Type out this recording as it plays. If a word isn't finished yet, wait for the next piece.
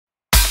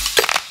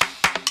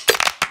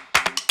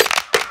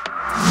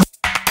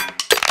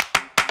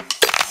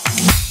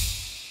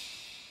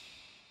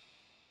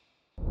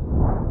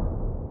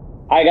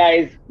Hi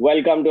guys,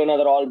 welcome to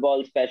another All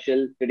Ball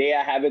special. Today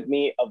I have with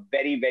me a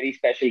very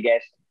special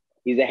guest.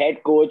 He's a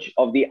head coach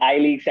of the I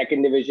League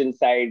Second Division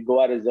side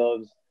Goa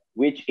Reserves,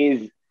 which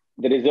is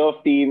the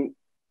reserve team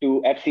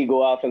to FC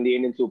Goa from the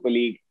Indian Super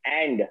League,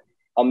 and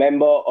a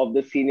member of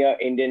the senior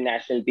Indian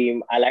national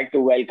team. I like to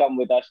welcome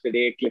with us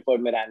today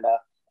Clifford Miranda.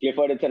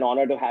 Clifford, it's an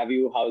honor to have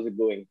you. How's it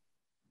going?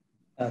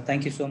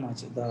 Thank you so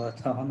much. The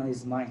honor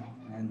is mine,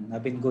 and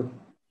I've been good.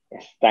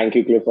 Yes, thank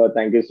you, Clifford.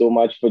 Thank you so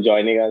much for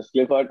joining us.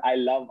 Clifford, I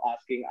love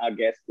asking our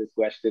guests this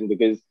question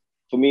because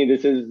for me,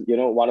 this is,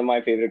 one of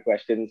my favorite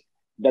questions.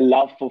 The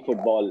love for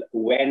football.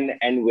 When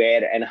and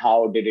where and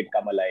how did it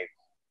come alive?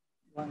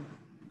 One,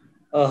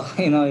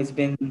 it's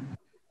been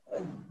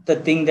the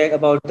thing that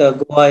about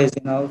Goa is,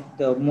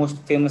 the most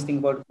famous thing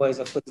about Goa is,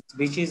 of course, it's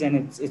beaches and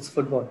it's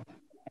football.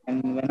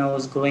 And when I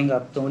was growing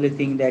up, the only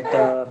thing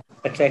that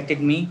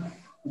attracted me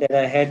that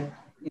I had,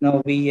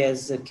 we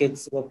as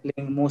kids were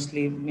playing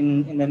mostly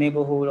in the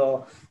neighborhood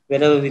or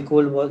wherever we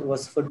could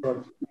was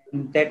football.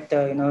 And that,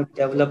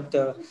 developed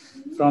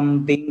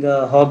from being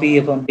a hobby,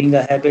 from being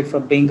a habit,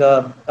 from being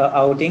a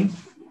outing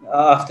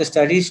after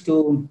studies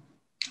to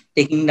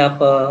taking it up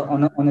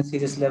on a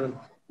serious level.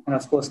 And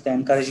of course, the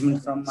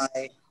encouragement from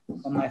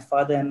my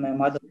father and my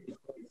mother,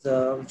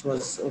 which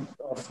was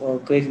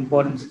of great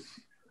importance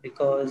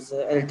because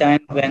at a time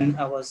when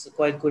I was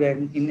quite good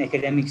in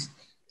academics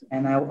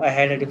and I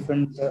had a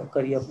different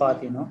career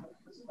path,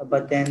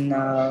 But then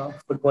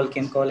football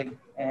came calling,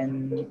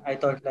 and I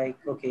thought like,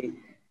 okay,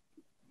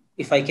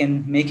 if I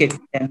can make it,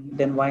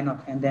 then why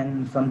not? And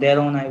then from there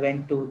on, I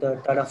went to the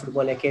Tata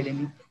Football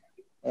Academy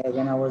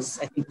when I was,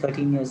 I think,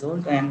 13 years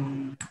old.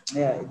 And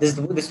yeah, this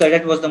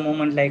that was the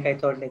moment like I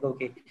thought like,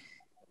 okay,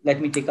 let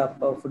me take up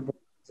football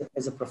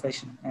as a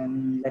profession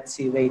and let's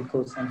see where it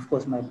goes. And of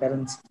course, my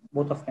parents,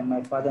 both of them,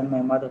 my father and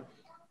my mother,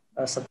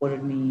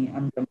 supported me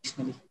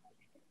unconditionally.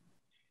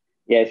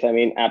 Yes, I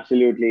mean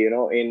absolutely.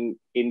 In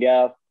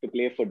India to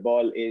play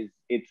football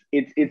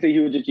it's a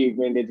huge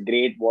achievement. It's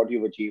great what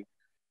you've achieved.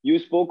 You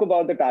spoke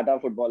about the Tata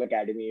Football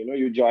Academy.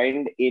 You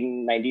joined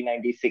in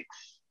 1996.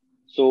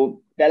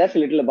 So tell us a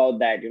little about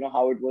that.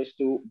 How it was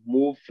to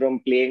move from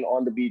playing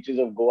on the beaches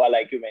of Goa,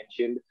 like you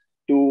mentioned,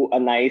 to a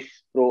nice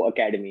pro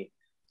academy.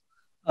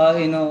 Uh,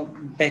 you know,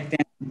 back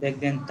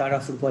then, Tata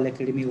Football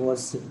Academy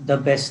was the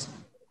best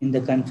in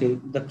the country,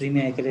 the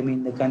premier academy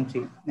in the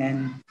country.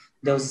 And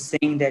there was a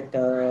saying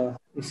that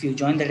if you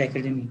join that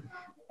academy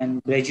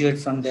and graduate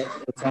from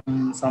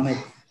it,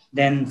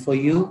 then for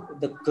you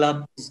the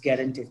club is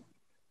guaranteed.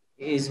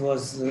 Is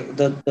was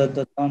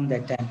the term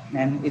that time,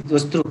 and it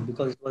was true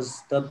because it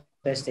was the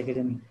best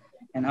academy.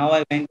 And how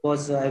I went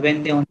was I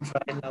went there on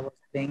trial. I was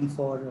playing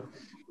for a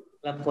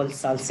club called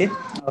Salsit.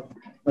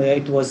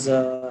 It was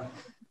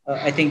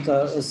I think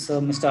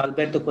Mr.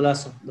 Alberto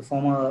Colasso, the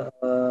former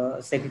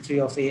secretary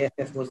of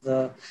AFF, was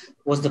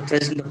the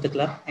president of the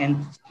club,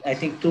 and I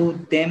think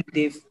through them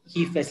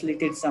he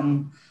facilitated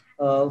some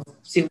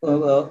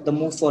the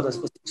move for us,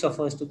 for six of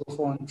us to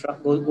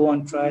go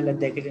on trial at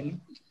the academy.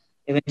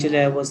 Eventually,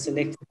 I was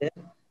selected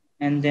there,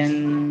 and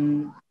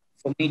then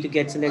for me to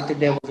get selected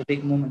there was a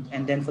big moment.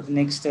 And then for the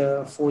next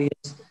 4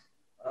 years,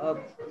 uh,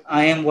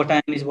 I am what I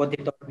am is what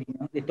they taught me.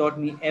 They taught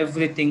me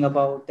everything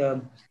about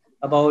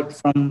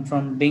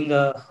from being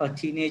a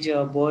teenager,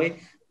 a boy,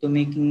 to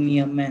making me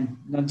a man.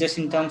 Not just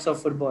in terms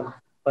of football,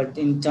 but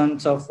in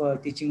terms of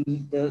teaching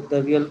me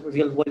the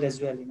real world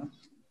as well.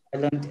 I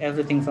learned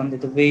everything from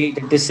the way,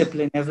 the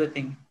discipline,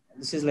 everything.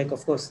 This is like,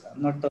 of course,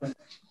 I'm not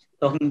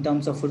talking in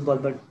terms of football,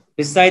 but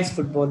besides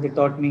football, they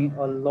taught me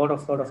a lot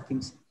of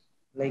things.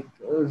 Like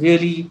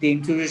really, they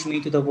introduced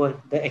me to the world.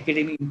 The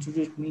academy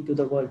introduced me to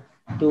the world,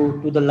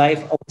 to the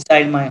life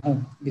outside my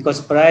home.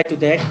 Because prior to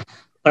that,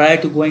 prior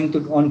to going to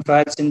on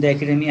trials in the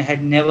academy, I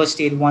had never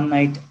stayed one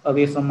night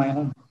away from my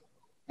home,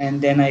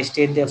 and then I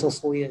stayed there for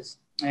 4 years.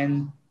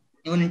 And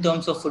even in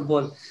terms of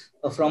football,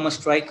 from a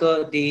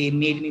striker, they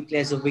made me play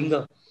as a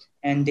winger,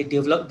 and they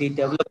developed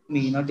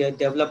me. They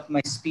developed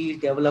my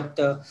speed, developed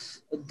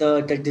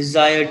the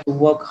desire to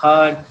work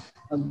hard,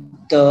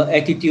 the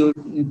attitude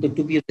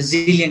to be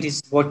resilient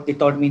is what they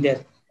taught me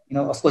there.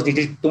 Of course,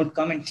 don't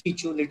come and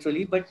teach you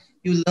literally, but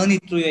you learn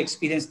it through your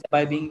experience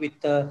by being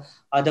with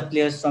other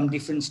players from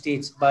different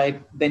states, by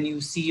when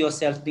you see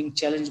yourself being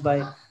challenged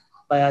by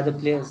other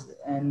players.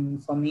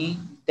 And for me,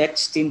 that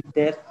stint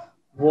there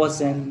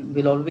was and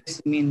will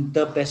always remain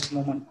the best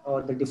moment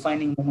or the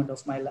defining moment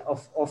of my life,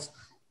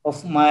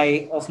 of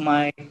my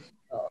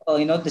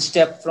the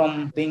step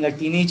from being a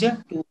teenager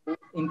to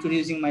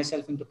introducing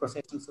myself into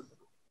professional football.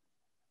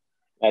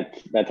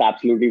 That's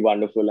absolutely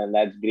wonderful, and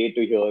that's great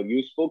to hear.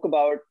 You spoke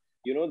about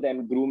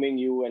them grooming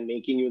you and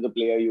making you the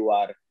player you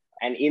are,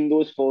 and in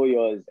those 4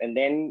 years, and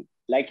then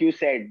like you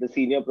said, the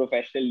senior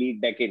professional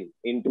league Deccan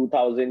in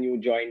 2000, you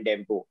joined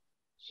Dempo.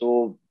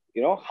 So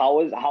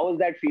how is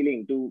that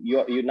feeling to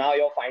you now?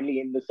 You're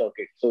finally in the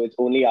circuit, so it's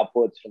only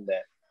upwards from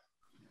there.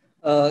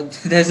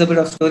 There's a bit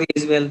of story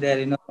as well there.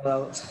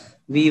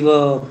 We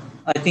were,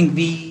 I think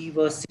we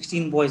were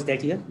 16 boys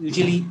that year.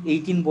 Usually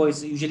 18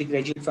 boys usually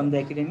graduate from the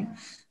academy,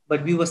 but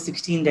we were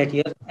 16 that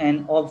year, and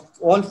of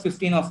all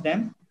 15 of them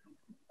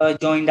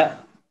joined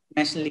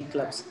national league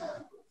clubs.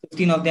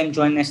 15 of them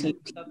joined national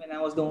league club, and I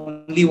was the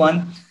only one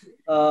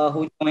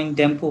who joined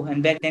Dempo.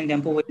 And back then,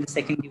 Dempo was in the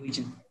second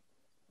division.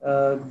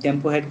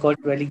 Dempo had got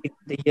relegated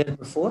the year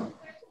before,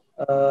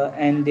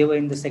 and they were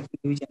in the second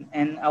division.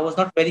 And I was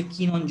not very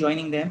keen on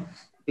joining them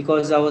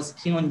because I was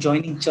keen on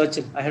joining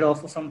Churchill. I had an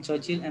offer from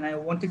Churchill, and I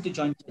wanted to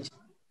join Churchill.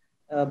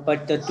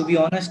 But to be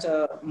honest,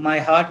 my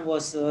heart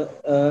was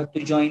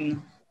to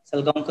join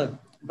Salgaonkar,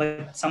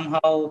 but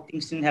somehow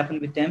things didn't happen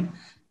with them.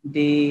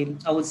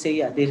 I would say,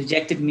 yeah, they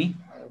rejected me.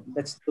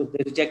 That's true.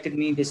 They rejected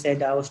me. They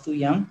said I was too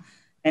young.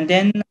 And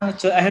then I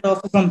had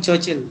offer from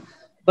Churchill,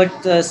 but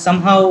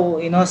somehow,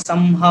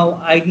 somehow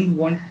I didn't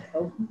want.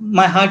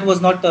 My heart was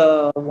not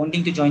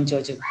wanting to join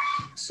Churchill.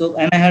 So,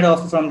 and I had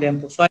offer from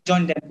Dempo, so I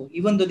joined Dempo,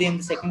 even though they were in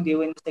the second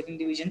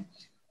division.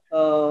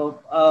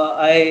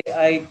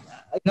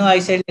 I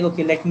said like,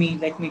 okay, let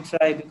me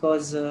try,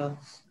 because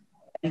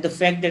and the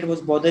fact that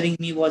was bothering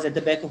me was at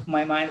the back of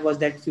my mind was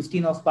that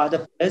 15 of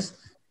other players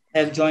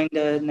have joined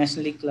the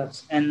national league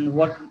clubs, and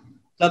what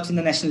clubs in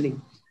the national league,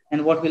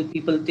 and what will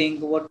people think,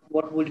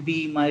 what would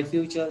be my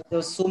future. There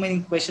were so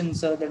many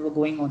questions that were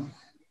going on,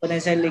 but I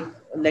said like,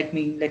 let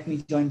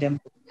me join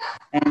them,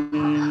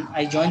 and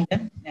I joined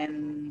them.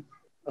 And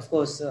of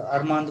course,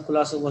 Armand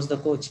Colasso was the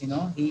coach.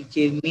 He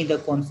gave me the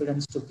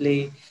confidence to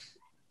play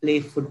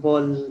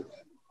football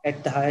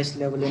at the highest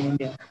level in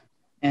India.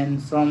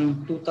 And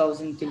from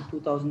 2000 till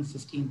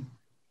 2015,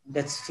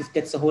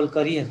 that's the whole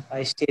career.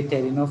 I stayed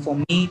there. For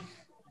me,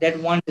 that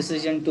one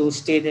decision to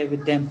stay there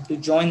with them, to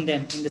join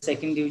them in the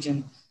second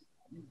division,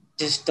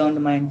 just turned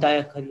my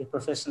entire career,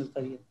 professional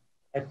career.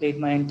 I played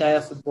my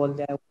entire football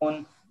there. I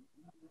won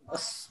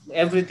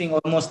everything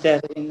almost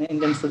there in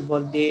Indian football.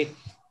 They,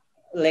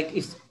 like,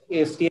 if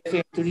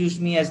TFA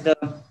introduced me as the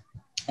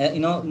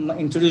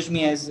introduced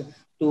me as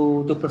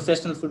to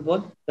professional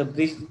football, the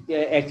bridge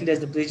acted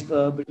as the bridge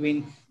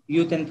between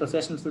youth and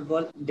professional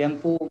football.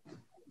 Dempo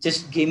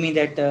just gave me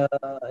that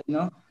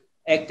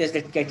act as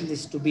that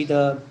catalyst to be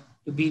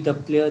the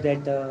player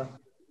that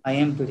I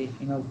am today.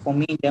 For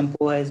me,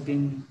 Dempo has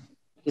been,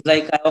 it's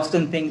like I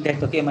often think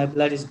that okay, my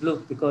blood is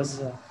blue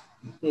because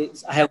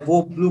I have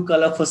wore blue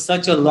color for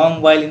such a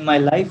long while in my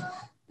life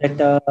that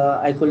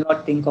I could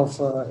not think of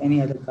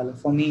any other color.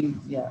 For me,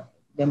 yeah,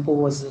 Dempo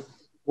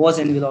was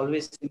and will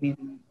always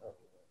remain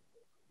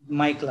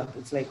my club.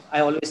 It's like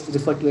I always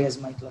refer to it as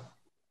my club.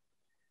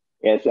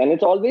 Yes, and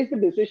it's always the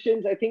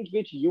decisions I think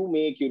which you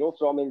make,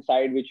 from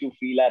inside, which you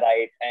feel are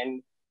right.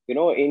 And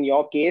in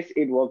your case,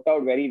 it worked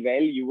out very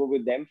well. You were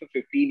with them for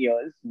 15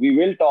 years. We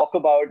will talk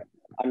about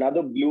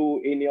another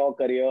blue in your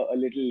career a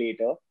little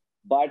later.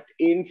 But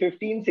in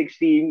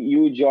 15-16,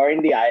 you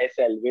joined the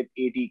ISL with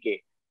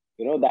ATK.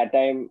 That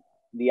time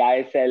the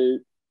ISL,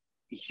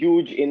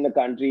 huge in the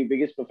country,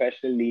 biggest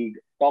professional league.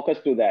 Talk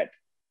us to that.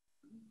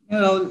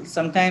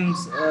 Sometimes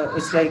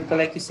it's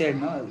like you said,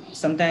 no.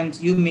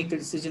 Sometimes you make the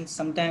decisions.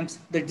 Sometimes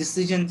the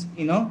decisions,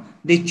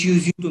 they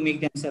choose you to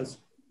make themselves.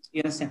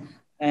 You understand?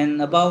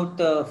 And about,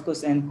 of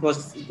course, and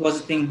it was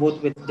a thing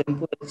both with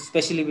Tempo,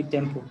 especially with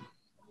Tempo.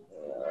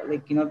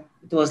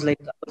 It was like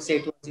I would say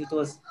it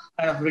was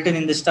kind of written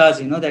in the stars.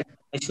 That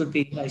I should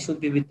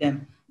be with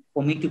them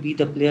for me to be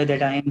the player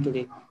that I am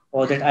today,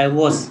 or that I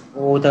was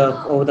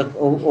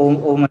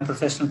over my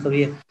professional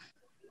career.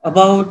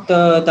 About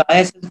the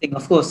ISL thing,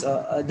 of course,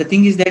 the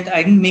thing is that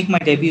I didn't make my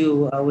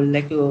debut. I would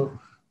like to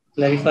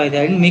clarify that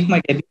I didn't make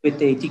my debut with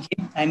the ATK.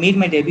 I made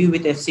my debut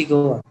with FC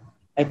Goa.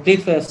 I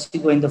played for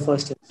FC Goa in the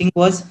first year. Thing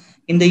was,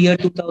 in the year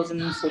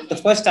 2004, the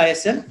first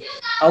ISL,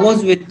 I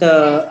was with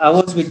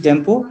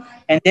Dempo,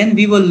 and then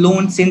we were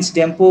loaned since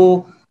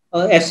Dempo,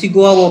 FC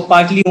Goa were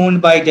partly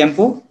owned by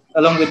Dempo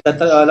along with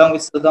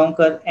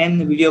Salgaonkar and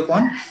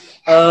Videocon.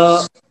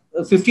 Uh,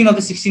 15 of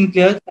the 16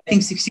 players, I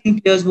think 16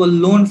 players were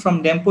loaned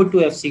from Dempo to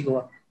FC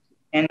Goa.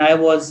 And I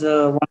was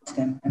one of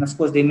them. And of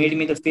course, they made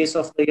me the face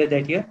of the year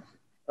that year,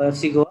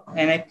 FC Goa.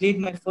 And I played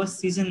my first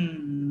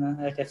season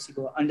at FC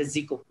Goa under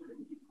Zico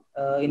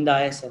in the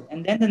ISL.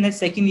 And then the next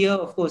second year,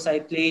 of course, I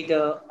played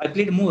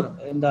more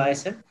in the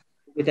ISL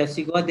with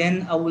FC Goa.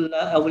 Then I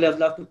would have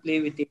loved to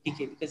play with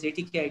ATK, because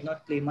ATK I did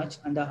not play much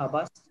under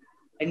Habas.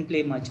 I didn't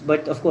play much,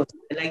 but of course,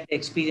 I like the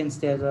experience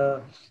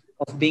there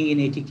of being in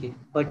ATK.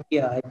 But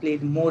yeah, I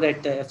played more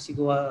at FC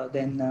Goa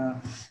than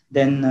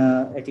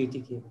at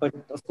ATK. But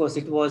of course,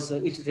 it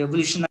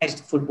revolutionized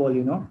football.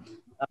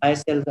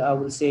 ISL, I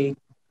will say,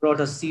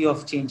 brought a sea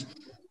of change.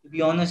 To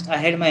be honest, I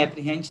had my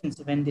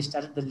apprehensions when they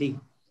started the league.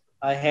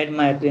 I had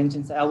my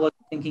apprehensions. I was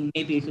thinking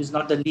maybe it was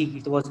not the league.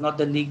 It was not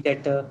the league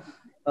that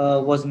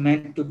was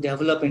meant to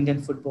develop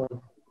Indian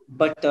football.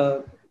 But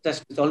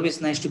it's always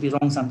nice to be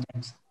wrong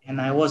sometimes,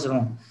 and I was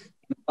wrong.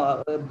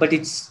 But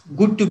it's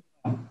good to be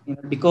wrong,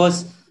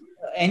 because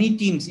any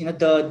teams,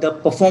 the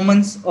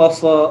performance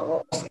of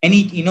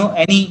any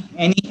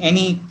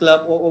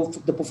club, or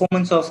the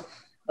performance of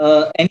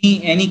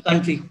any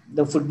country,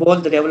 the football,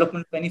 the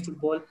development of any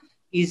football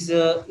is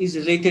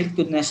related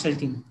to the national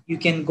team. You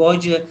can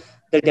gauge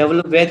the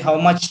develop where how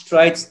much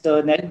strides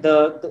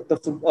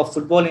of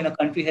football in a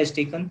country has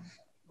taken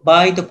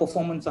by the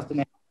performance of the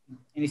national team.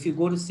 And if you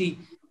go to see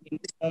in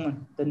this moment,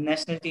 the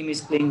national team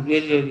is playing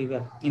really, really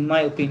well, in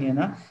my opinion.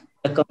 Huh?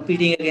 They're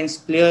competing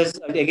against players,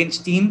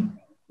 against team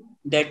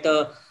that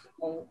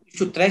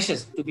should trash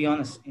us, to be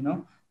honest, you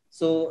know.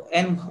 So,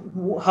 and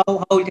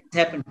how it has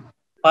happened?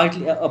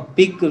 Partly, a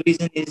big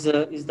reason is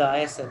the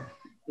ISL,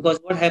 because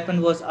what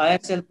happened was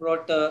ISL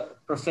brought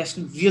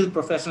real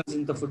professionals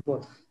into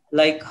football,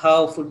 like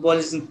how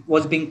football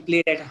was being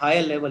played at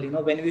higher level. You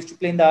know, when we used to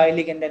play in the I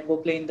League and then go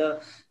play in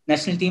the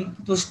national team,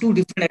 it was two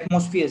different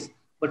atmospheres.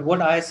 But what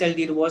ISL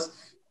did was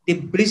they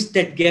bridged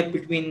that gap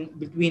between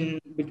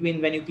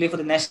when you play for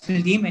the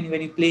national team and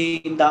when you play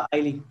in the I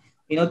League.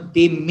 You know,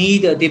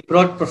 they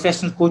brought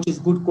professional coaches,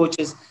 good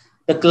coaches.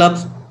 The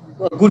clubs,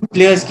 good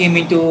players came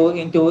into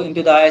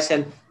the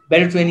ISL.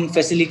 Better training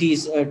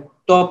facilities,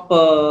 top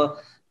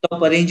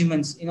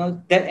arrangements. You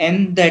know, that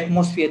and the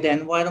atmosphere, the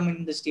environment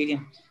in the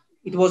stadium.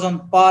 It was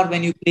on par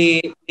when you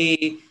play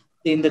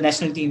in the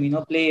national team. You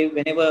know, play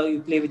whenever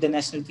you play with the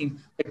national team.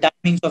 The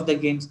timings of the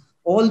games,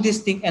 all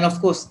these things, and of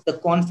course the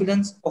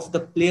confidence of the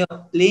player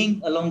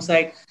playing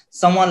alongside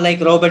someone like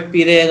Robert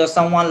Pires or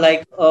someone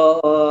like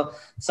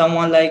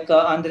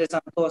Andre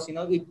Santos.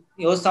 You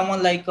know,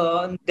 someone like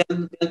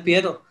Del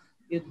Piero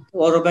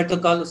or Roberto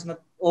Carlos. You know,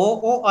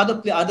 or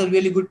other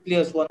really good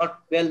players who are not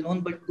well known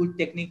but good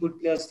technique, good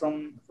players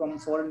from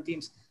foreign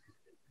teams.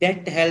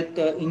 That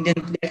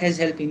has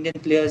helped Indian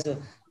players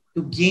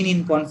to gain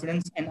in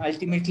confidence, and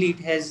ultimately it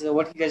has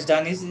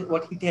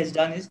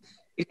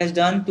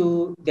done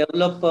to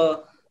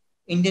develop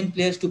Indian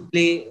players to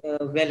play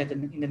well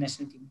in the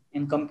national team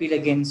and compete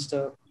against,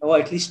 or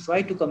at least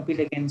try to compete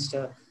against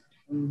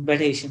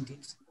better Asian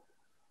teams.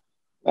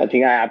 I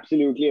think I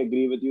absolutely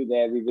agree with you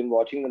there. We've been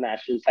watching the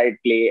national side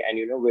play, and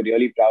we're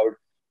really proud.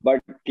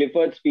 But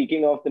Clifford,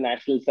 speaking of the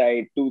national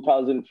side,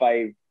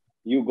 2005,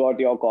 you got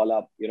your call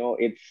up.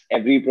 It's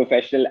every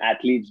professional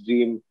athlete's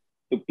dream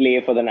to play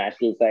for the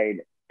national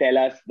side. Tell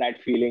us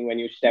that feeling when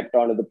you stepped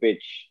onto the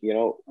pitch, Of in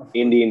course,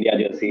 the India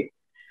jersey.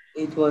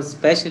 it was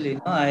special. You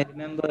know, I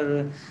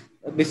remember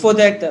before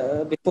that,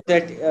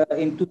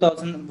 in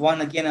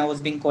 2001, again, I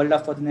was being called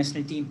up for the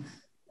national team.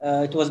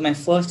 It was my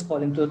first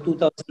call into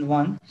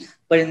 2001,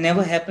 but it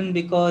never happened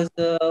because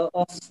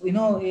of,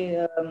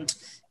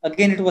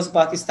 again, it was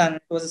Pakistan.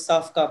 It was a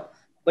SAF Cup,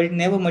 but it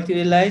never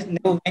materialized,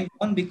 never went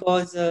on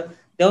because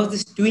there was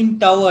this twin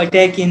tower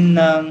attack in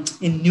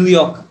New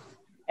York,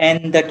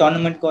 and the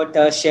tournament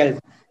got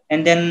shelved.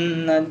 And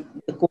then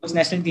the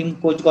national team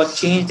coach got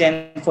changed,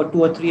 and for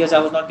 2 or 3 years I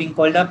was not being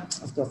called up.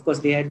 Of course,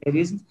 they had their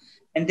reasons.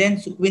 And then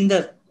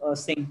Sukhwinder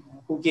Singh,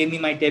 who gave me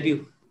my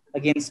debut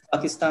against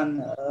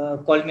Pakistan,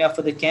 called me up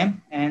for the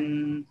camp,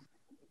 and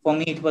for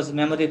me it was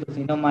memorable.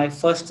 You know, my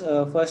first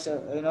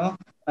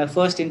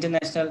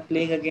international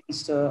playing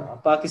against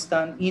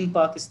Pakistan in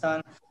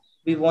Pakistan.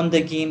 We won the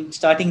game,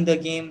 starting the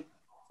game.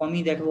 For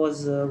me, that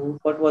was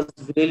what was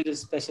really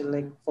special.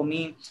 Like for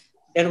me,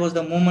 that was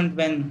the moment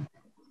when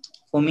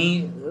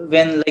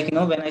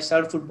I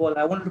started football,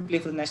 I wanted to play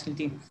for the national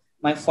team.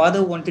 My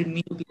father wanted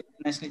me to play for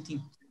the national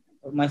team.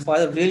 My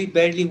father really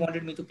badly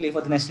wanted me to play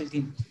for the national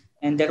team,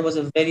 and that was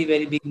a very,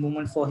 very big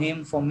moment for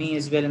him, for me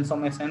as well, and for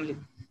my family.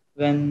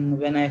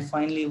 When I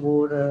finally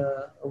wore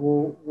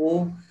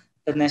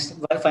the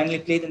national, well, finally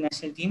played the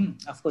national team,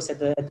 of course at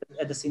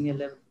the senior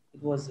level,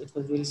 it was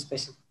really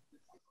special.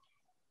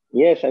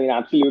 Yes, I mean,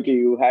 absolutely.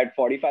 You had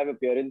 45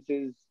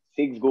 appearances,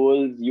 6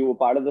 goals. You were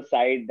part of the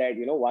side that,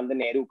 won the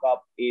Nehru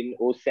Cup in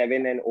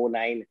 '07 and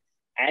 '09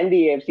 and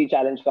the AFC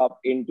Challenge Cup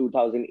in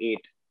 2008.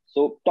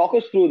 So talk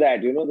us through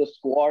that, the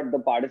squad, the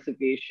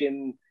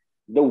participation,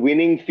 the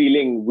winning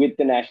feeling with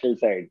the national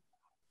side.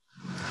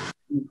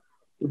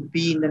 To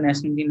be in the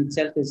national team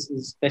itself is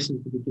special.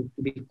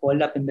 To be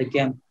called up in the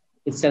camp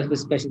itself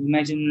is special.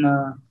 Imagine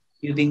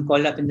you being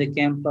called up in the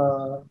camp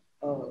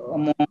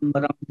among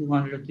around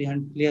 200 or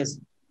 300 players.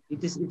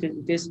 It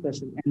is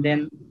special. And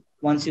then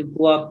once you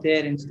go up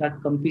there and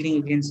start competing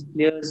against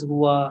players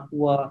who are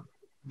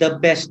the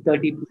best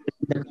 30 players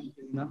in the country,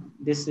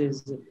 this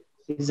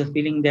is a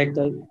feeling that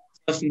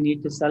first you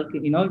need to sulk. You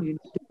need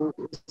to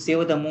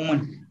savor the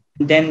moment,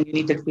 and then you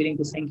need that feeling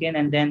to sink in,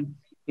 and then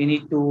you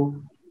need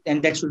to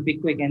and that should be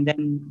quick, and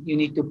then you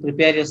need to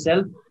prepare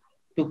yourself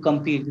to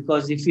compete,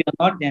 because if you are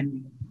not,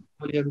 then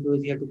all you have to do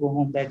is you have to go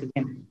home back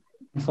again.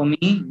 And for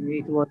me,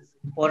 it was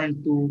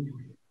important to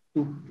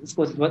of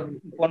course it was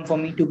important for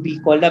me to be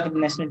called up in the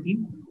national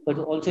team, but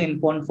also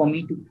important for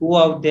me to go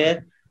out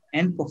there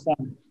and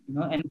perform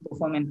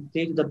and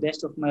play to the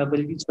best of my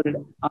ability, so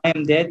that I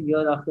am there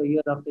year after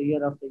year after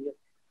year after year.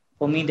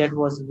 For me, that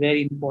was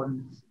very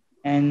important.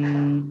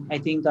 And I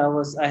think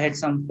I had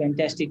some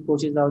fantastic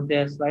coaches out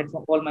there, right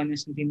from all my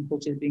national team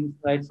coaches, being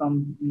right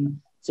from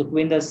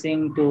Sukhwinder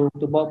Singh to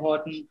Bob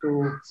Horton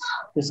to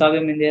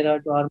Savio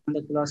Mindera to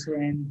Armando Colasso,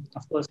 and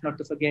of course not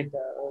to forget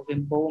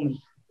Wim Powerman,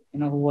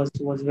 who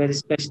was very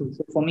special.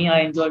 So for me, I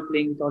enjoyed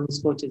playing with all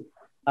these coaches.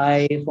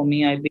 I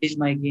based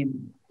my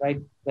game, right,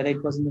 whether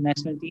it was in the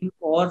national team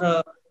or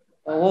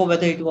or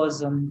whether it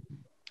was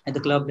at the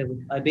club level.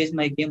 I based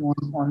my game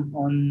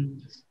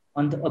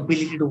on the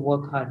ability to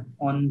work hard,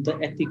 on the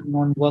ethic,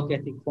 non-work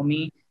ethic. For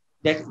me,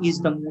 that is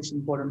the most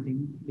important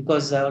thing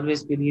because I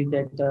always believe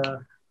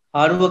that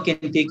hard work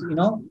can take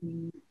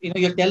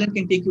your talent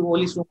can take you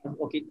only so much.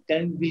 Okay,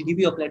 talent will give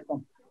you a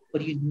platform,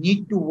 but you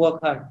need to work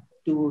hard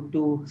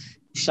to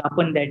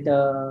sharpen that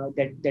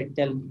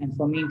talent. And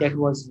for me, that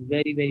was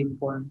very very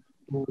important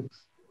to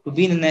to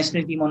be in the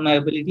national team on my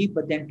ability,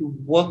 but then to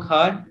work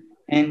hard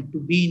and to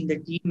be in the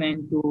team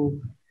and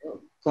to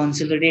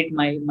consolidate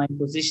my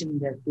position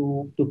there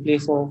to play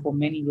for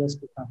many years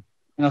to come.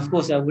 And of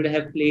course, I would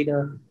have played.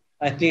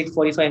 I played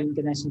 45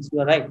 internationals.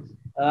 You are right.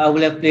 I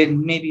would have played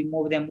maybe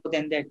more than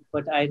that.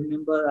 But I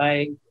remember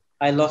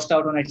I lost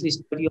out on at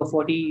least 30 or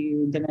 40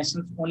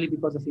 internationals only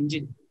because of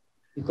injury.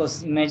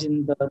 Because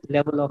imagine the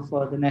level of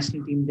the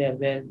national team there,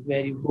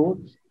 where you go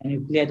and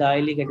you play at the I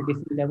League at a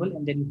different level,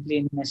 and then you play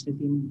in the national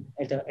team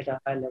at a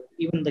high level,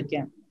 even the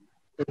camp.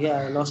 So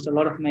yeah, I lost a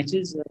lot of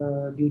matches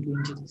due to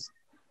injuries,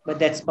 but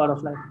that's part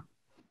of life.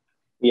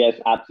 Yes,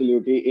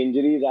 absolutely.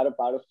 Injuries are a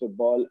part of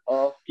football.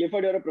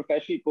 Clifford, you're a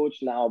professional coach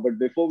now, but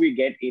before we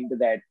get into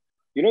that,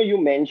 you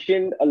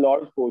mentioned a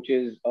lot of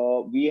coaches.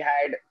 We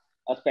had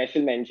a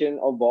special mention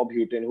of Bob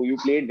Houghton, who you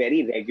played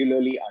very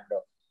regularly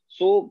under.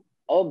 So,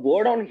 a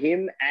word on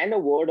him and a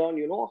word on,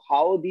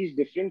 how these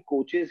different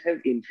coaches have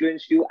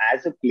influenced you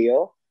as a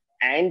player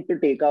and to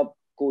take up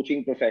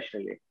coaching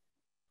professionally.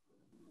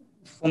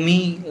 For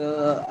me,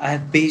 I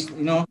have based,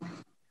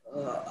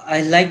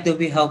 I like the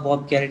way how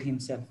Bob carried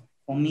himself.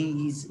 For me,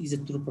 he's a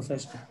true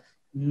professional,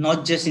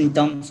 not just in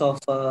terms of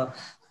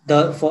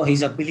the for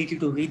his ability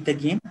to read the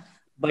game,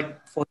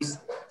 but for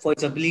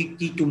his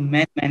ability to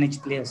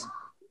manage players.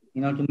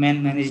 To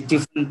manage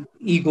different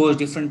egos,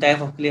 different type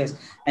of players,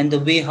 and the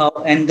way how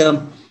and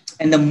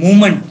the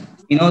moment,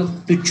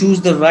 to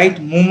choose the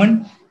right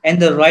moment and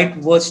the right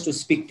words to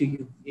speak to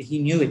you. He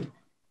knew it,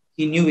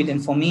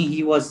 and for me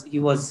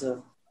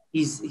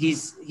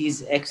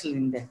he's excellent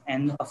in that.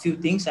 And a few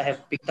things I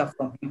have picked up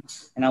from him,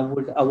 and I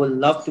would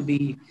love to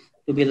be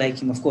like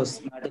him. Of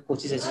course my other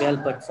coaches as well,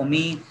 but for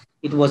me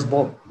it was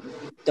Bob.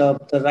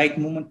 The right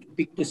moment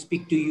to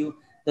speak to you,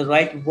 the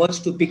right words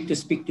to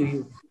speak to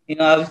you.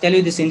 I will tell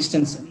you this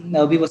instance.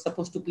 We were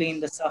supposed to play in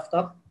the SAF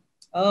Cup,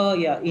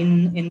 yeah,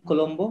 in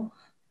Colombo,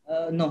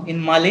 no, in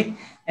Male.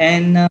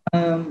 And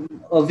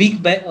a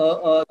week back,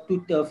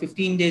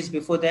 15 days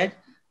before that,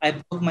 I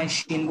broke my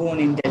shin bone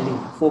in Delhi,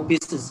 4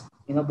 pieces.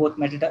 Both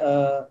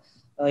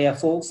yeah,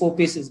 four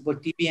pieces,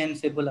 both TB and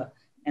fibula.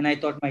 And I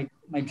thought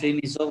my dream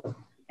is over.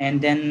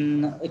 And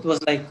then it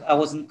was like I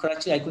was in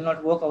crutches. I could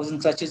not walk. I was in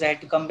crutches. I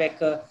had to come back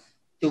to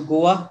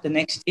Goa the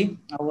next day.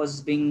 I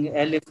was being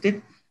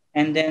airlifted,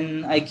 and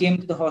then I came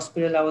to the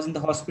hospital. I was in the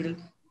hospital.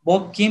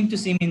 Bob came to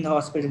see me in the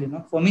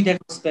hospital. For me that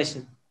was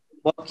special.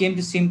 Bob came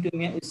to see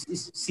me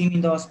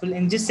in the hospital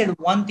and just said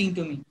one thing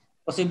to me.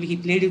 Possibly he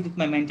played it with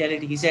my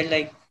mentality. He said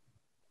like,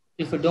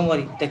 Clifford, don't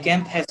worry. The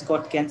camp has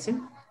got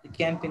cancelled. The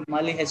camp in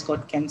Mali has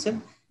got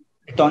cancelled.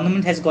 The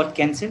tournament has got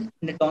cancelled,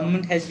 and the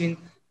tournament has been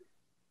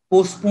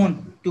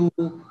postponed to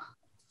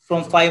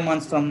from 5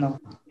 months from now.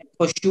 And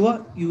for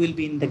sure, you will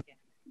be in the camp.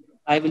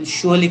 I will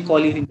surely call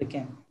you in the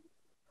camp.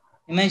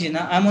 Imagine,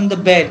 I'm on the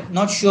bed,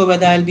 not sure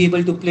whether I'll be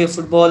able to play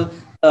football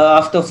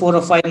after 4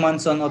 or 5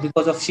 months or not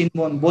because of shin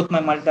bone. Both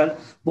my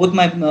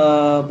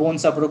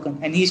bones are broken,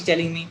 and he's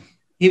telling me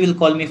he will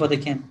call me for the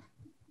camp.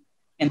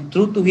 And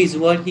true to his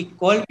word, he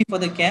called me for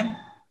the camp,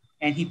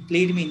 and he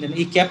played me in the.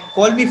 He kept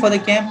called me for the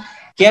camp,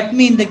 kept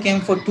me in the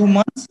camp for 2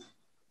 months,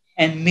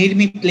 and made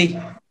me play.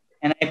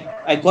 And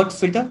I got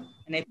fitter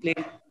and I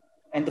played.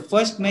 And the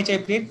first match I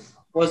played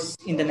was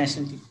in the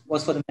national team,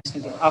 was for the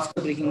national team after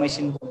breaking my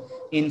shin bone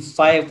in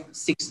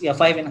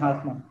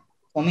 5.5 months.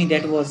 For me,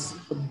 that was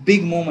a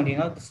big moment,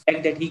 the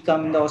fact that he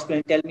come in the hospital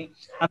and tell me,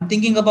 I'm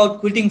thinking about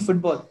quitting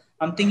football.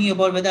 I'm thinking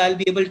about whether I'll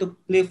be able to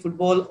play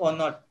football or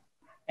not.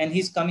 And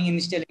he's coming and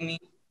he's telling me,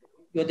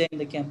 you're there in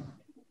the camp.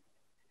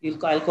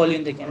 I'll call you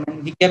in the camp.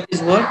 And he kept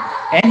his word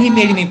and he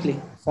made me play.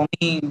 For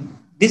me,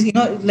 this,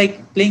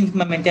 like playing with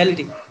my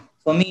mentality.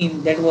 For me,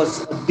 that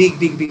was a big,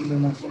 big, big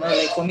moment.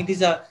 Like for me,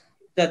 these are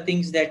the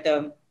things that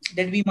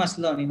we must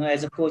learn,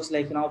 as a coach,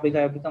 like now big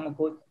I have become a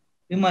coach.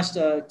 We must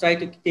try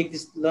to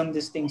learn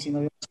these things, we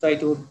must try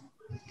to,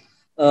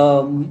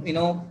 um, you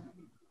know,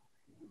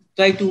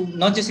 try to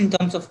not just in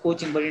terms of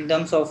coaching, but in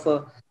terms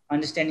of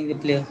understanding the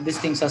player. These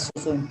things are so,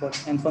 so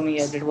important. And for me,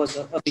 yeah, that was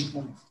a big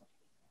moment.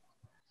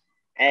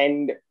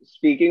 And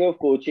speaking of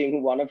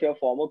coaching, one of your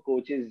former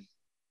coaches,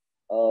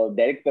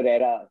 Derek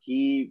Pereira,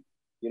 he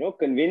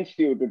convinced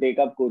you to take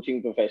up coaching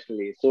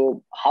professionally.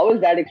 So how is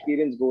that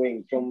experience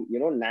going from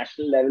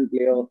national level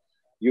player?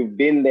 You've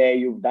been there,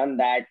 you've done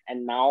that,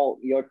 and now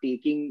you're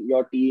taking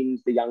your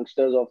teams, the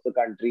youngsters of the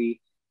country,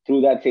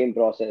 through that same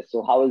process.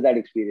 So how is that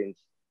experience?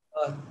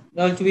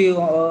 Well, to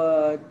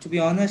be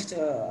honest,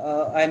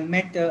 I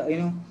met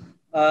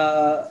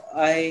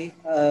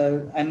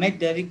I met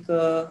Derek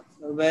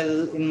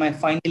well in my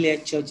final year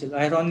at Churchill.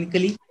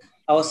 Ironically,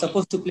 I was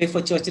supposed to play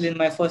for Churchill in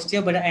my first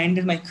year, but I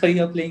ended my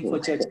career playing for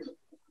Churchill.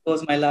 It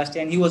was my last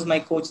year, and he was my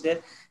coach there.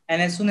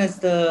 And as soon as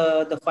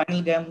the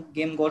final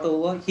game got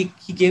over, he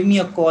gave me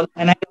a call,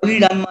 and I had already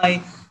done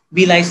my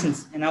B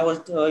license, and I was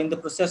in the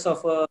process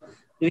of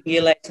doing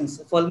A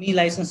license. For me,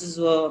 licenses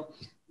were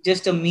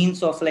just a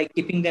means of like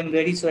keeping them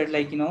ready, so that,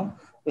 like,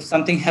 if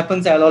something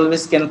happens, I'll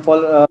always can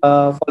fall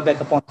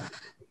back upon.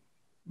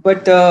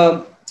 But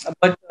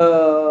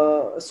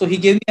so he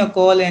gave me a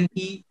call, and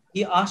he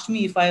asked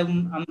me if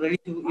I'm ready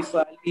to if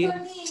I'll be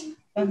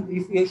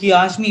if he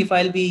asked me if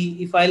I'll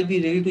be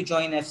ready to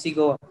join FC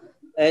Goa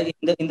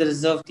in the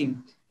reserve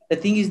team. The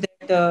thing is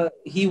that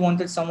he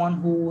wanted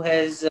someone who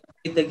has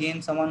played the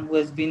game, someone who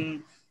has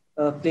been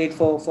played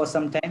for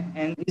some time,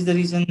 and this is the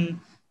reason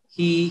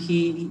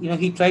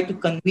he tried to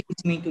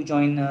convince me to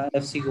join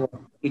FC Goa.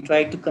 He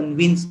tried to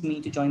convince me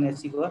to join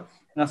FC Goa,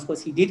 and of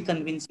course he did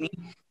convince me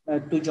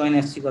to join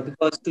FC Goa,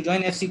 because to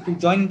join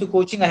into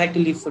coaching I had to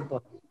leave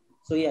football.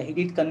 So yeah, he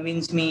did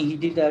convince me. He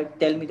did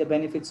tell me the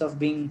benefits of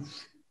being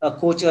a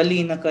coach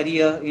early in a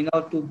career,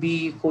 to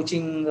be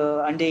coaching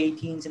under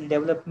 18s and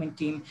development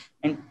team,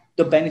 and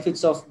the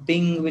benefits of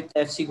being with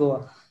FC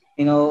Goa,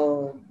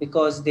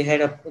 because they had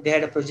a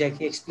project.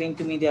 He explained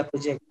to me their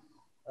project,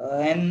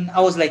 and I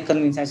was like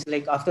convinced. I said,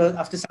 like,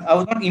 after some, I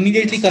was not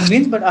immediately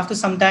convinced, but after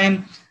some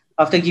time,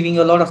 after giving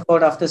a lot of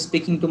thought, after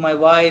speaking to my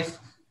wife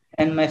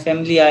and my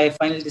family, I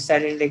finally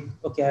decided, like,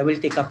 okay, I will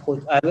take up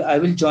coach. I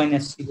will join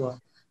FC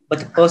Goa. But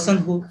the person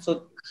who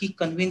so he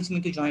convinced me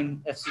to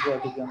join FC Goa,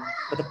 to be honest.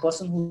 But the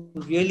person who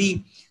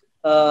really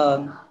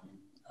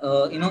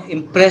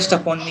impressed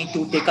upon me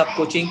to take up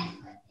coaching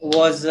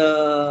was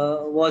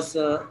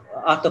Arthur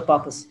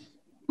Papas.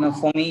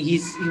 For me, he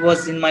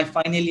was in my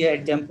final year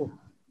at Dempo,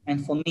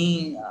 and for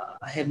me,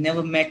 I have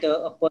never met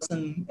a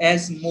person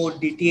as more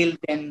detailed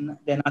than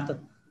Arthur.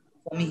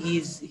 For me,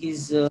 his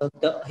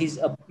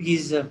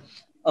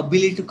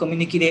ability to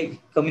communicate,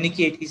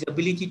 his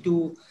ability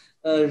to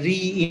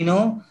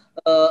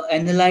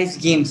analyze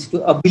games,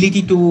 to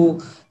ability to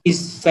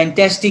his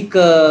fantastic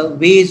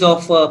ways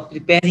of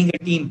preparing a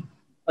team,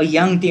 a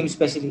young team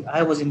especially.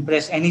 I was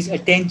impressed, and his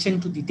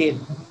attention to detail.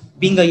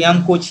 Being a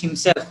young coach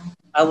himself,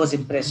 I was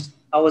impressed.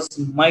 I was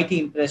mighty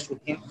impressed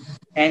with him,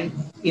 and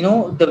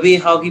the way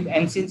how he,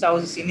 and since I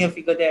was a senior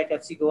figure there at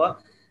FC Goa,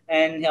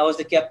 and I was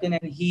the captain,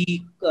 and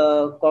he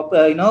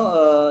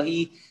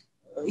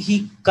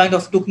kind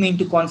of took me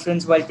into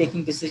conference while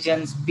taking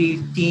decisions, be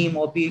it team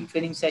or be it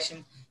training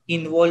session. He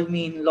involved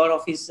me in a lot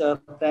of his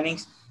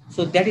plannings.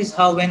 So that is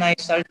how, when I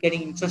started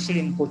getting interested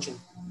in coaching.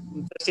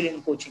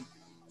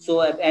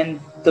 So and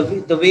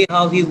the way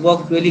how he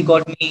worked really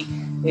got me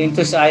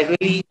interested. I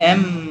really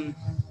am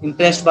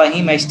impressed by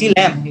him. I still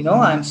am.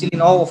 I'm still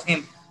in awe of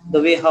him.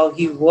 The way how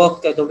he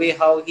worked, the way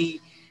how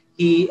he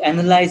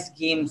analyzed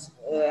games,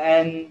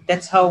 and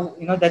that's how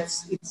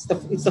it's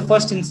the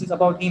first instance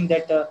about him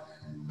that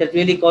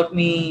really got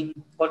me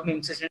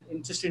interested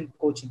in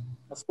coaching.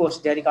 Of course,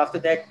 Derek. After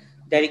that,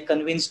 Derek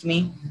convinced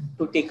me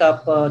to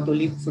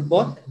leave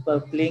football,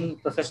 playing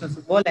professional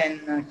football,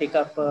 and take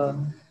up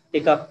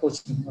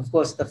coaching. Of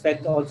course, the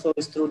fact also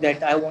is true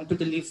that I wanted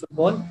to leave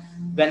football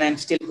when I'm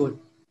still good.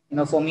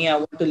 For me, I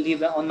want to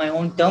live on my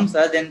own terms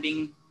rather than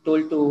being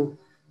told to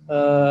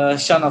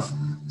shun off.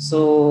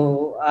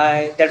 So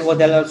that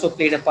also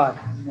played a part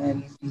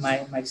in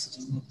my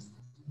decision.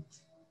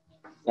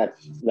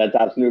 That's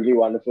absolutely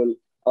wonderful.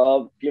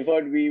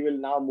 Clifford, we will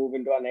now move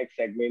into our next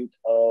segment.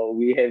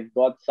 We have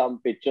got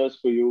some pictures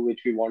for you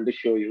which we want to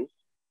show you,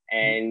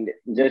 and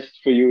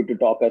just for you to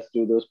talk us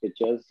through those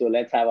pictures. So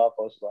let's have our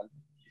first one.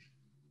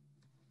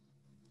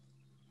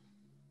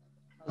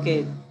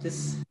 Okay,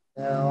 this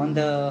on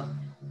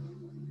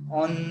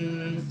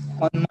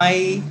on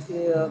my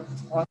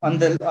on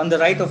the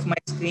right of my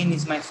screen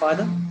is my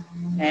father,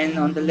 and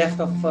on the left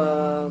of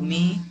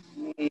me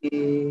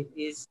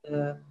is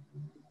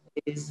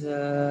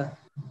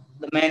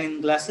the man in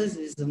glasses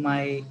is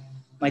my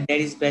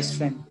daddy's best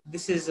friend.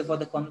 This is for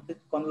the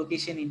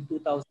convocation in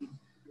 2000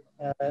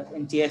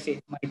 in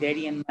TFA. My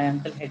daddy and my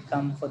uncle had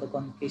come for the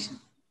convocation.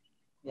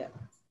 Yeah.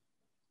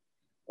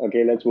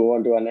 Okay, let's move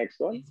on to our next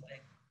one.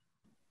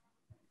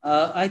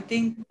 I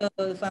think,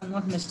 if I'm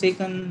not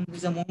mistaken,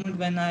 there's a moment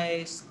when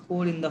I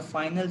scored in the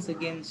finals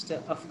against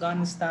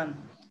Afghanistan.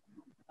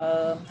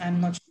 I'm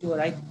not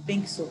sure. I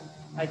think so.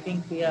 I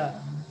think, yeah,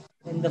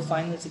 in the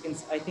finals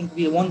against. I think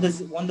we won in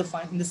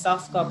the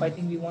SAF Cup. I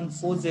think we won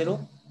 4-0,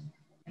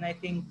 and I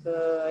think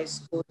I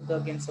scored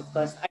against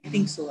Afghanistan. I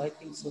think so. I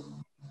think so.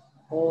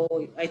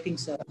 Oh, I think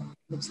so.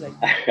 Looks like.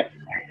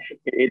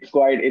 It's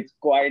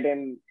quite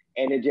an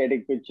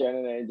energetic picture and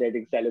an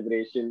energetic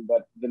celebration.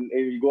 But then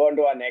we'll go on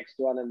to our next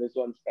one, and this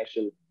one's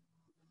special.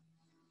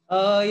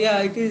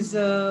 Yeah, it is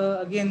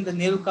again the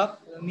Nehru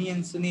Cup. Me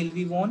and Sunil,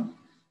 we won.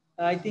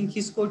 I think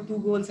he scored 2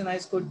 goals and I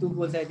scored 2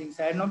 goals. I think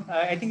so. I not.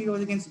 I think it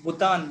was against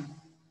Bhutan,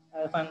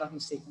 if I'm not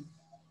mistaken,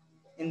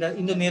 in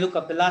the Nehru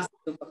Cup, the last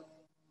Nehru Cup.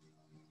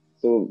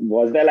 So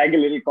was there like a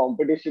little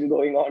competition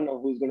going on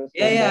of who's going to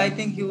Yeah, score yeah. I more?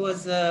 think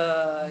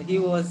he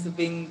was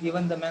being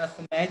given the man of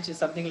the match or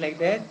something like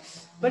that.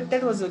 But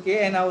that was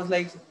okay. And I was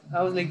like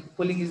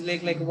pulling his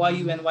leg, like, why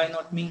you and why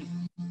not me?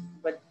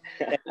 but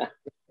that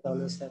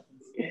always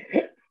happens.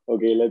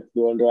 Okay, let's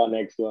go on to our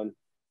next one.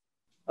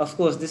 Of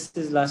course, this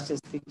is last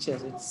year's picture.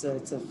 It's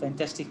a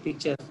fantastic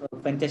picture, a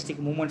fantastic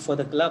moment for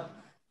the club.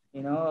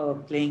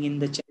 Playing in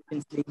the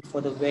Champions League for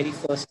the very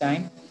first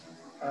time,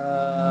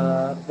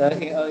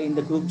 in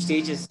the group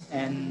stages,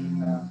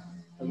 and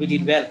we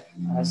did well.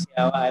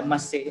 I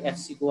must say,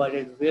 FC Goa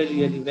did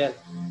really really well,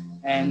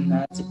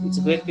 and it's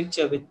a great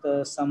picture with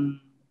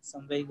some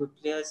very good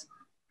players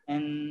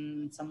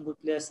and some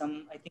good players.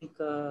 Some I think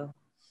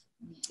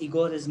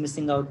Igor is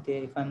missing out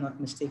there, if I'm not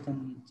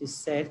mistaken.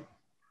 Just said,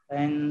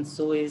 and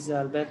so is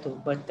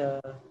Alberto. But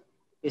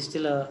he's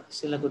still a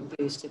good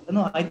player.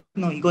 No, I think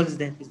no. Igor is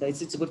there.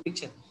 It's a good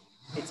picture.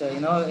 It's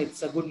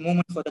a good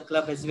moment for the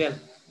club as well.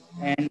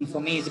 And for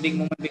me, it's a big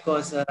moment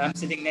because I'm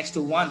sitting next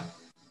to one,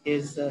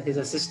 his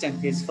assistant,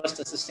 his first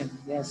assistant.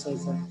 Yeah, so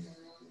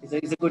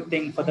it's a good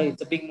thing for the.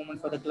 It's a big moment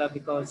for the club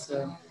because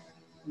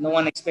no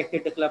one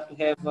expected the club to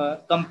have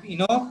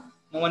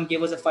no one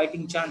gave us a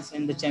fighting chance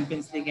in the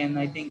Champions League, and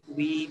I think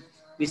we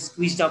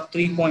squeezed up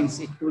 3 points.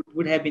 It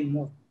would have been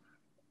more.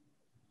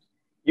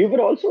 You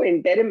were also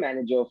interim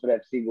manager for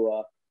FC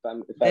Goa,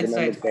 if I That's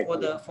remember right, for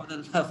correctly.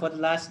 the for the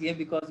last year,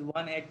 because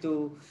one had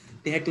to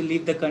they had to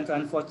leave the country.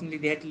 Unfortunately,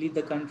 they had to leave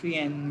the country,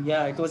 and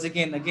yeah, it was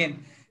again a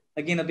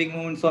big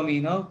moment for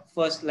me.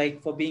 First,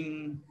 like, for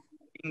being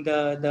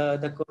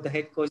the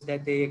head coach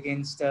that day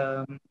against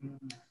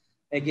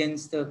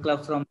the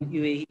club from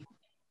UAE.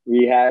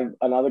 We have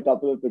another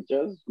couple of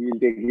pictures. We'll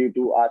take you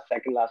to our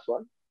second last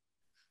one.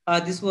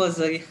 This was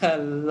yeah,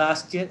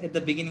 last year at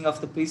the beginning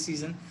of the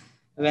preseason,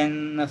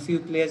 when a few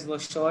players were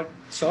short,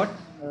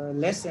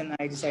 less, and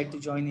I decided to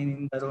join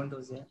in the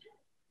rondos. Yeah,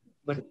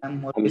 but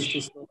I'm I'm, always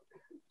too sh- slow.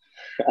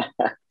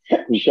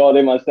 I'm sure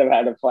they must have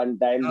had a fun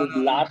time. No, This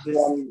no, no. last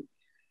one,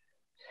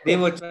 They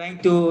were trying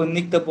to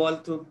nick the ball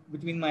through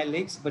between my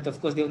legs, but of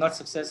course they were not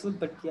successful.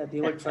 But yeah, they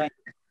were trying.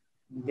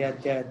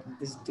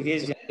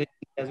 Today's generation,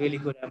 they are really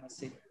good, I must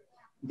say.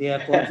 Their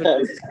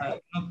confidence is high.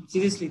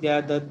 Seriously, they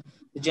are the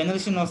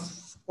generation of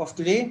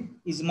today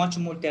is much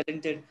more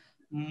talented,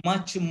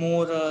 much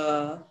more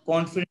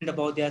confident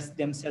about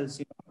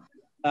themselves,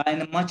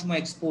 and much more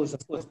exposed,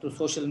 of course, to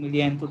social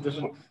media and to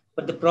different.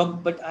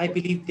 But I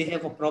believe they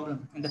have a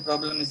problem, and the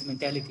problem is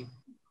mentality.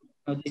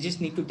 They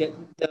just need to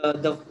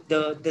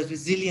the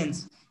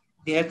resilience.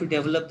 They have to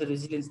develop the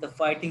resilience, the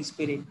fighting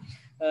spirit,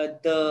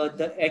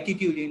 the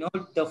attitude.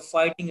 The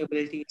fighting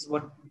ability is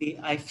what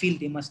I feel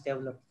they must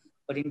develop.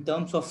 But in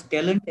terms of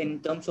talent and in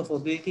terms of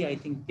ability, I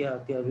think they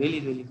are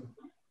really really good.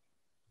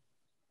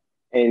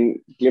 and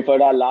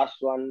Clifford, our last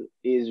one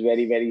is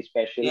very, very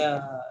special.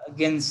 Yeah,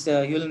 against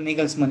Julian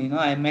Nagelsmann,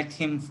 I met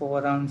him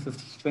for around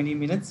 15, 20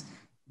 minutes,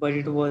 but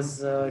it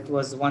was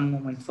one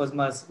moment. It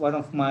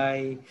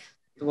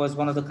was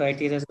one of the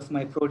criteria of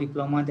my pro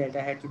diploma that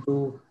I had to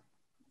do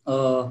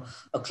a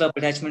club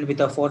attachment with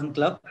a foreign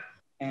club,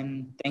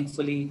 and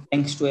thankfully,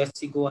 thanks to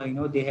FC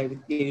Goa, they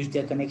used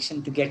their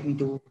connection to get me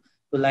to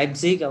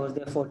Leipzig. I was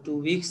there for 2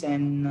 weeks,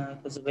 and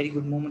it was a very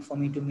good moment for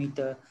me to meet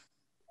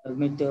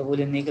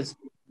Julian Nagelsmann.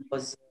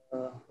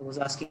 Was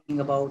asking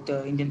about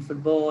Indian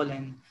football,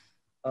 and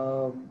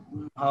uh,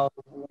 how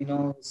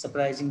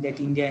surprising that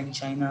India and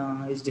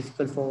China is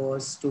difficult for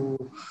us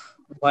to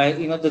why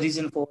the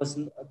reason for us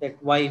that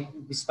why,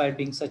 despite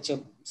being such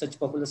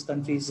populous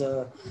countries,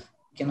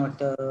 cannot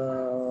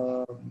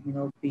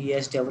be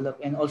as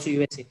developed, and also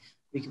USA,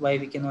 why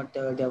we cannot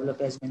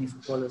develop as many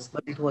footballers.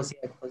 But it was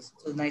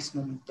a nice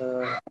moment,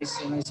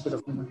 nice bit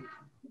of moment.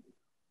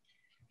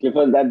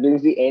 Clifford, that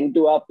brings the end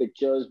to our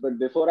pictures. But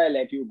before I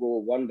let you go,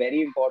 one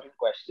very important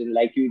question,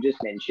 like you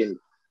just mentioned,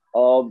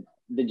 uh,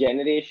 the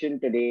generation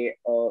today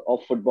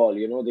of football,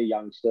 the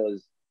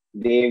youngsters,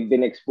 they've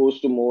been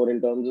exposed to more in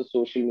terms of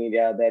social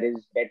media. There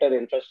is better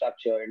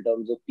infrastructure in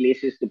terms of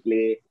places to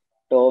play,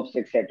 turfs,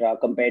 etc.,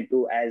 compared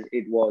to as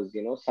it was,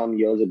 some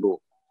years ago.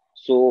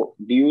 So,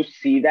 do you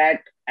see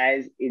that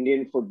as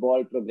Indian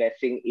football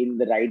progressing in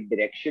the right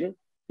direction?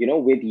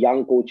 With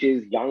young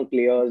coaches, young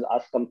players,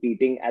 us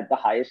competing at the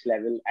highest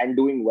level and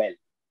doing well.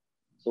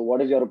 So, what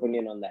is your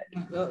opinion on that?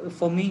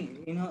 For me,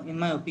 in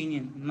my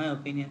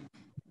opinion,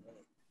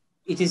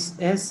 it is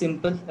as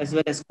simple as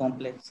well as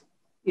complex.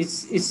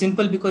 It's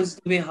simple because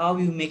the way how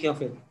you make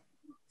of it.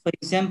 For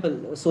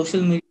example,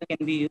 social media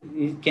can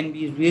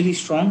be really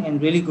strong and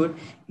really good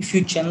if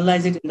you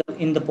channelize it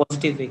in the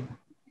positive way.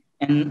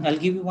 And I'll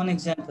give you one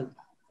example.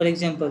 For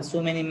example,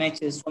 so many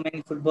matches, so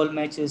many football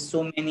matches,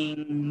 so many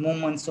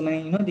moments, so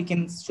many, they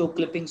can show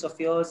clippings of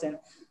yours, and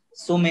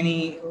so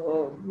many,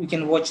 you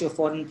can watch your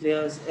foreign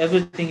players,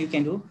 everything you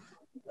can do.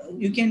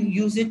 You can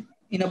use it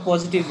in a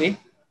positive way,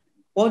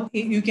 or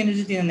you can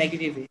use it in a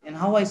negative way. And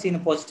how I say in a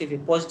positive way?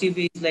 Positive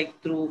way is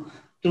like through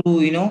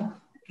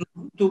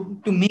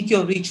to make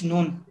your reach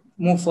known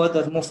more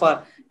further, more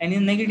far. And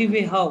in a negative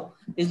way, how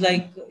is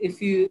like, if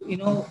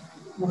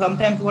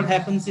sometimes what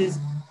happens is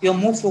you're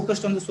more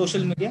focused on the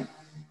social media,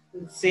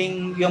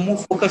 saying you're more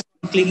focused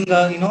on clicking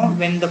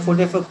when the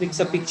photographer clicks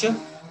a picture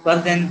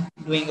rather than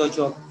doing your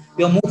job.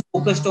 You're more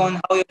focused on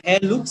how your hair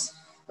looks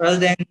rather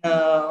than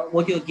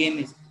what your game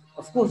is.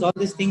 Of course, all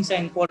these things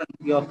are important.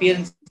 Your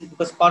appearance is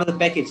because part of the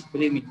package,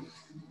 believe me.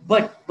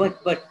 But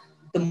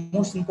the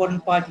most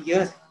important part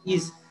here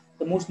is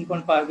the most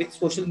important part with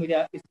social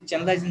media, if it's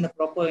analyzed in the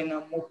proper, in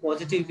a more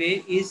positive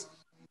way,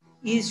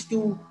 is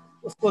to,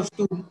 of course,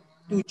 to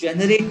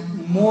generate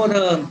more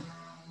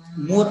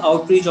more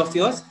outreach of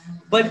yours.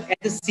 But at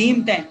the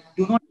same time,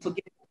 do not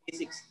forget the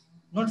basics.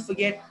 Not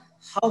forget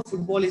how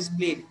football is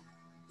played.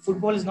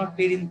 Football is not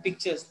played in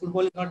pictures.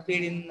 Football is not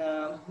played in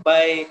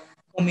by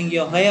combing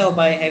your hair or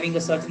by having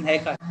a certain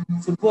haircut.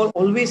 Football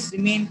always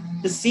remain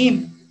the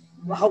same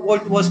how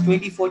what it was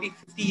 20, 40,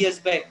 50 years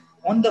back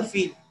on the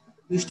field.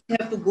 You still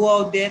have to go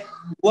out there,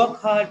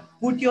 work hard,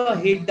 put your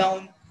head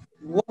down,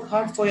 work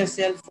hard for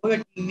yourself, for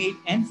your teammate,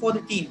 and for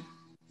the team,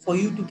 for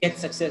you to get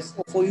success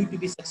or for you to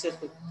be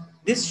successful.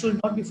 This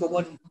should not be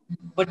forgotten.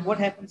 But what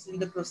happens in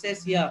the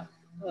process? Yeah,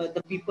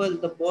 the people,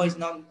 the boys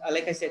now,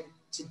 like I said,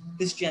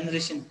 this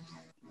generation,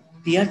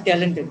 they are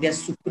talented, they are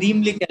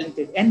supremely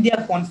talented, and they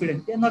are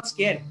confident. They are not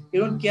scared. They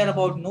don't care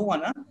about no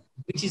one, huh?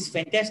 Which is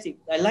fantastic.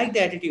 I like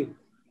the attitude.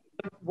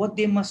 But what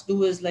they must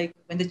do is like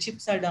when the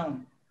chips are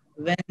down,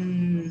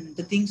 when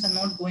the things are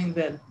not going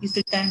well, is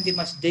the time they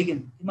must dig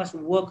in. They must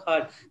work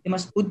hard. They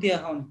must put their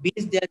hand,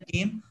 base their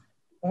game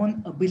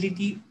on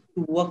ability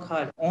to work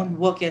hard, on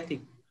work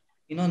ethic.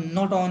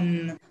 Not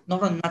on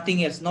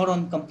nothing else, not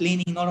on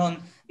complaining, not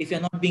on if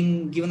you're not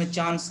being given a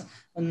chance,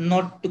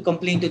 not to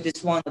complain to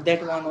this one or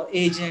that one or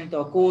agent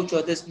or coach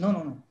or this. No,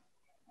 no, no.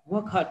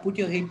 Work hard, put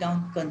your head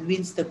down,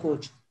 convince the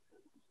coach.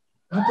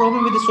 No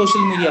problem with the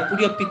social media. Put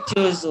your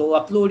pictures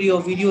or upload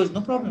your videos.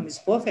 No problem. It's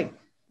perfect.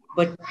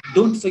 But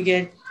don't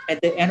forget,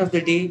 at the end of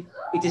the day,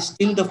 it is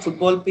still the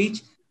football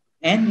pitch,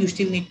 and you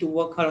still need to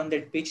work hard on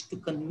that pitch to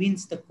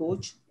convince the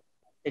coach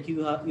that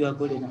you are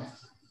good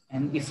enough.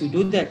 And if you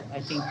do that,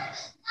 I think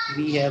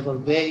we have a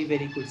very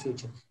very good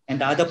future. And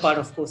the other part,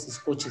 of course, is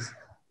coaches.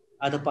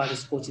 Other part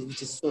is coaches,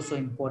 which is so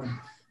important.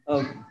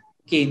 Um,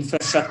 okay,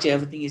 infrastructure,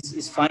 everything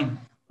is fine,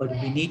 but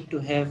we need to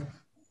have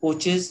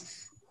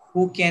coaches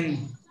who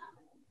can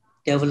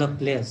develop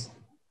players,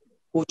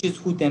 coaches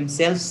who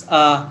themselves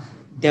are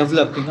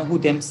developed, who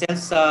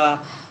themselves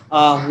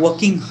are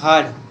working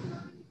hard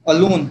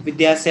alone with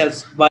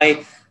themselves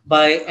by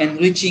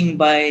enriching,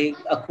 by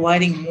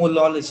acquiring more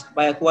knowledge,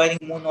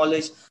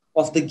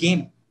 of the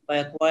game, by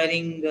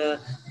acquiring,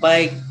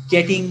 by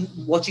getting,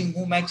 watching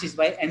more matches,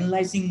 by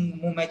analyzing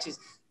more matches,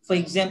 for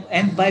example,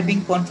 and by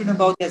being confident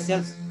about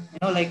themselves.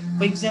 Like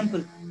for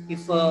example,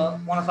 if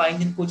one of our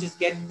Indian coaches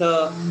gets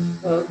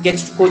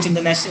to coach in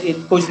the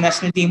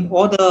national team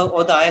or the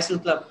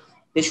ISL club,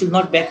 they should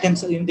not back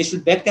themselves. They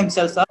should back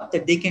themselves up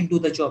that they can do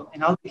the job.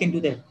 And how they can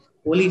do that?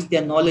 Only if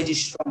their knowledge is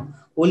strong.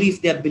 Only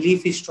if their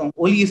belief is strong.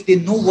 Only if they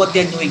know what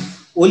they're doing.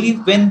 Only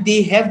when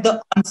they have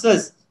the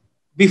answers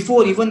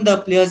before even the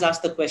players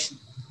ask the question.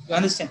 You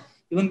understand?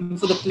 Even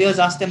before the players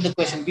ask them the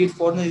question, be it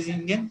foreigner or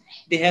Indian,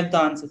 they have the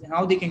answers. And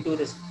how they can do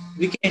this?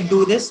 We can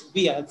do this.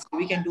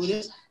 We can do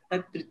this by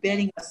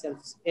preparing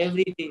ourselves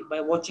every day,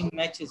 by watching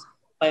matches,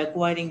 by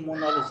acquiring more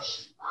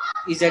knowledge,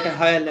 is at a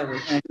higher level.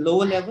 And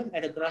lower level,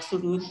 at a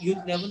grassroots youth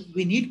level,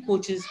 we need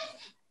coaches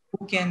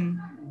who can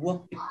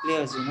work with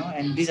players,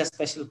 and these are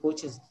special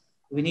coaches.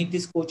 We need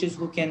these coaches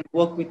who can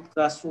work with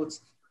grassroots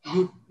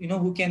youth,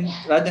 who can,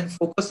 rather than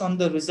focus on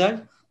the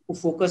result, who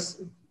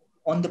focus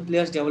on the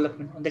players'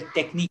 development, on the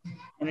technique,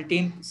 and at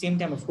the same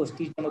time, of course,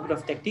 teach them a bit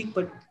of technique,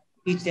 but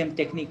teach them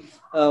technique.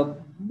 Uh,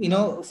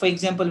 for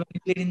example,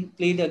 when we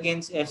played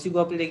against FC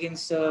Goa, played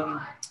against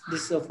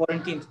this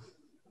foreign teams,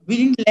 we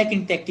didn't lack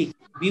in tactics.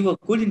 We were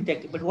good in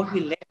tactics, but what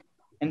we lacked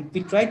and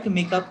we tried to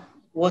make up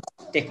was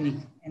technique.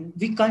 And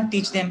we can't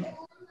teach them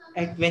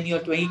at when you're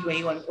 20,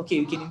 21. Okay,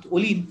 you can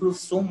only improve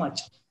so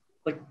much.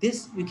 But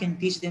this you can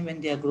teach them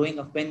when they are growing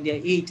up, when they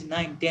are 8,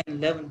 9, 10,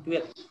 11,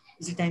 12.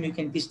 This is the time you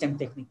can teach them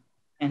technique.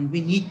 And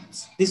we need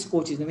these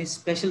coaches,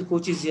 special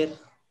coaches here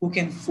who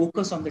can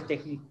focus on the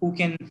technique, who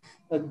can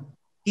uh,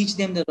 teach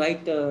them the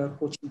right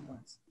coaching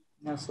points.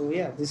 Now, so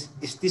yeah,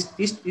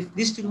 if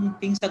these two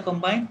things are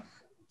combined,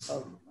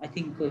 uh, I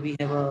think we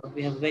have a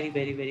very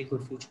very very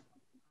good future.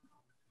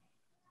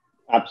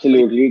 What do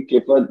Absolutely,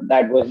 Clifford.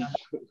 That was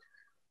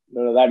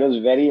no, no, that was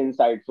very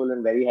insightful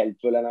and very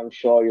helpful. And I'm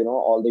sure,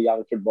 all the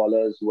young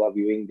footballers who are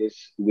viewing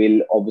this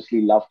will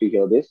obviously love to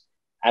hear this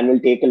and will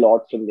take a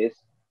lot from this.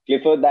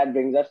 Clifford, that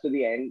brings us to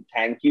the end.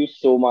 Thank you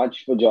so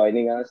much for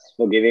joining us,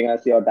 for giving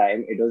us your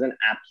time. It was an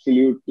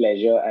absolute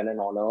pleasure and an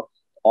honor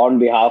on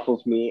behalf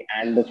of me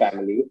and the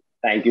family.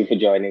 Thank you for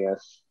joining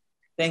us.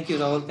 Thank you,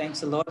 Rahul.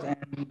 Thanks a lot,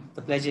 and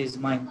the pleasure is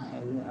mine.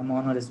 I'm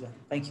honored as well.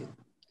 Thank you.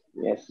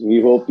 Yes,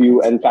 we hope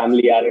you and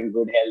family are in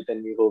good health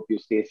and we hope you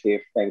stay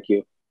safe. Thank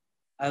you.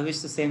 I wish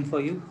the same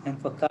for you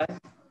and for Kai.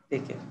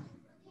 Take care.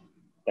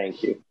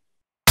 Thank you.